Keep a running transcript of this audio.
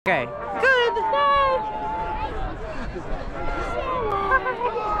Okay. Good.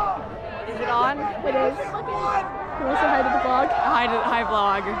 Is it on? It is. You want to say hi to the vlog? Hi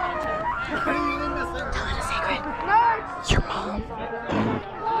vlog. Tell it a secret. Your mom.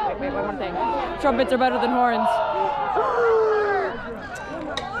 Wait, one more thing. Trumpets are better than horns.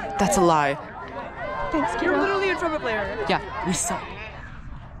 That's a lie. Thanks, You're Kira. literally a trumpet player. Yeah, we suck.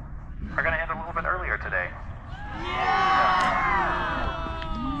 We're gonna end a little bit earlier today.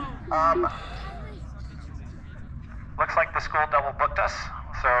 Looks like the school double booked us,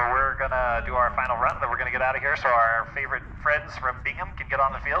 so we're gonna do our final run, then we're gonna get out of here so our favorite friends from Bingham can get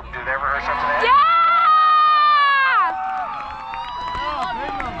on the field and do their rehearsal today. Yeah!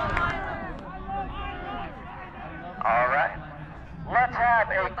 All right, let's have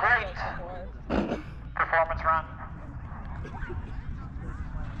a great performance run.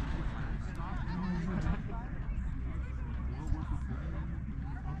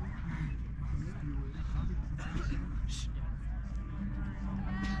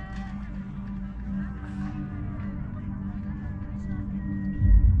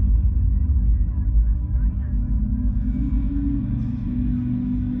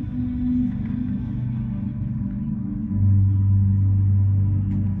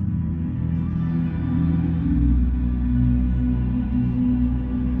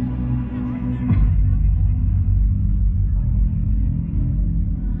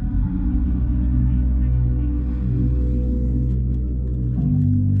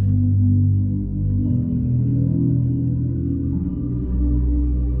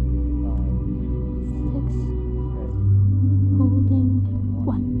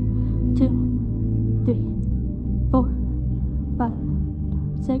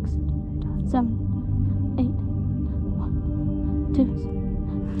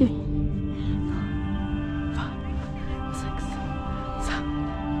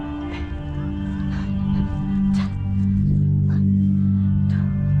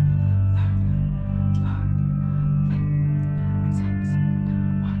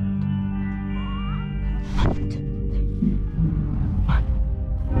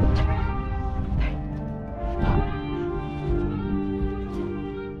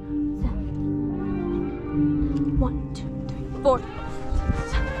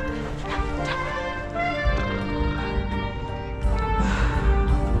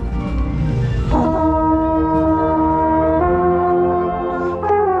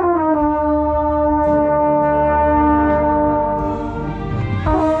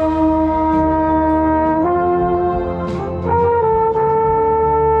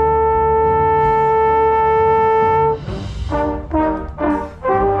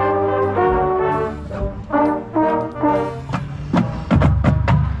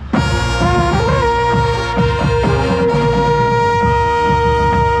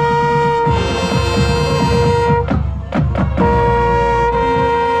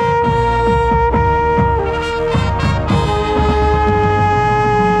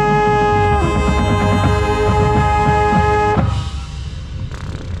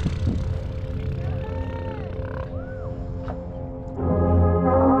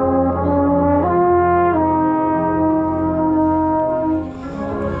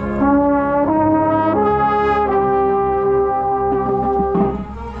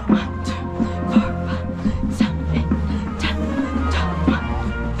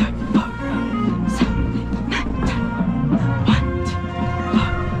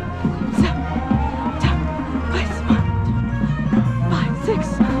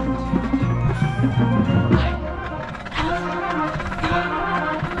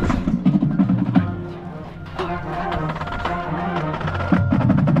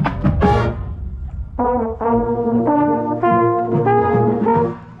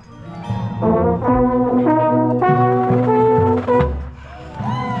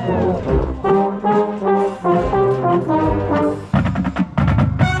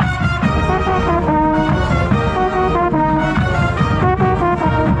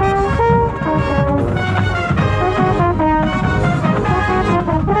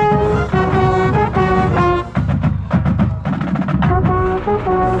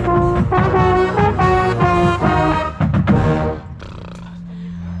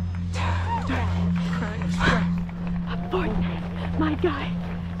 My guy.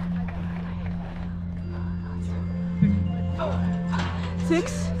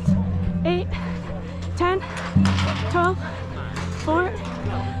 6, 8, 10, 12, 4,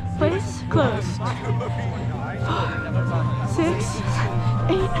 place closed. 4, 6,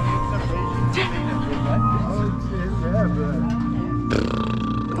 8, 10.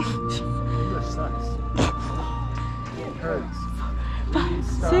 5,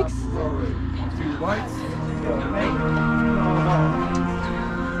 6, 6. 2 whites.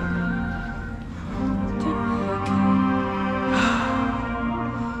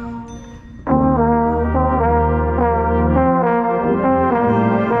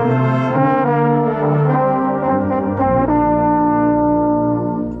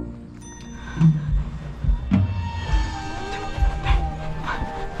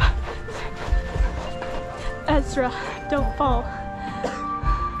 Ezra, don't fall.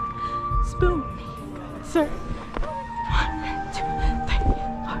 Spoon me, sir. 1, 2, 3, 4,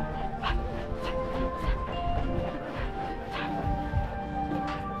 5,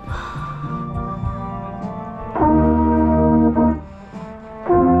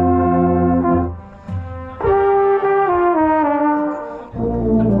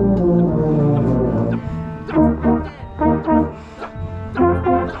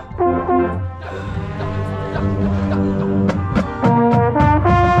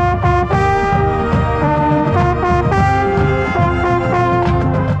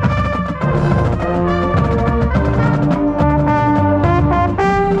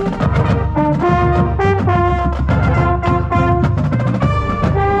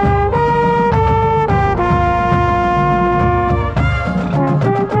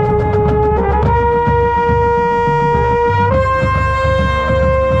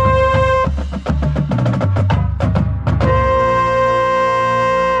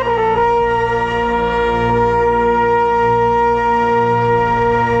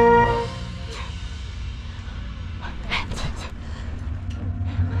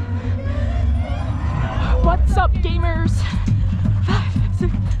 'What's up, gamers? 5,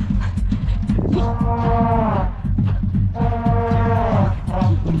 6.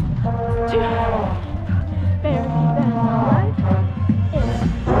 Bury them alive. It's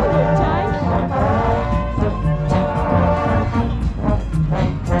good time.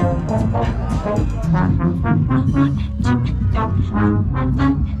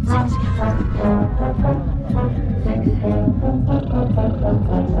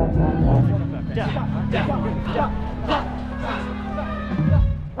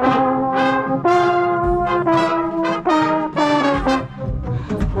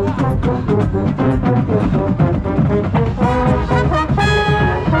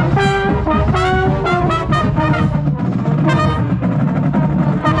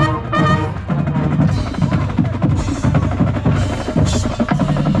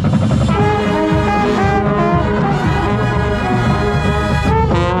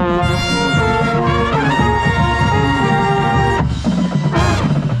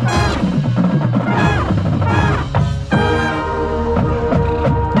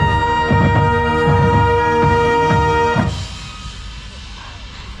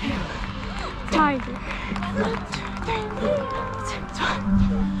 Tiger. 1, 2, 3, 4, 6, 1.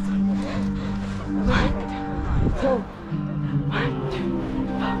 1, 2,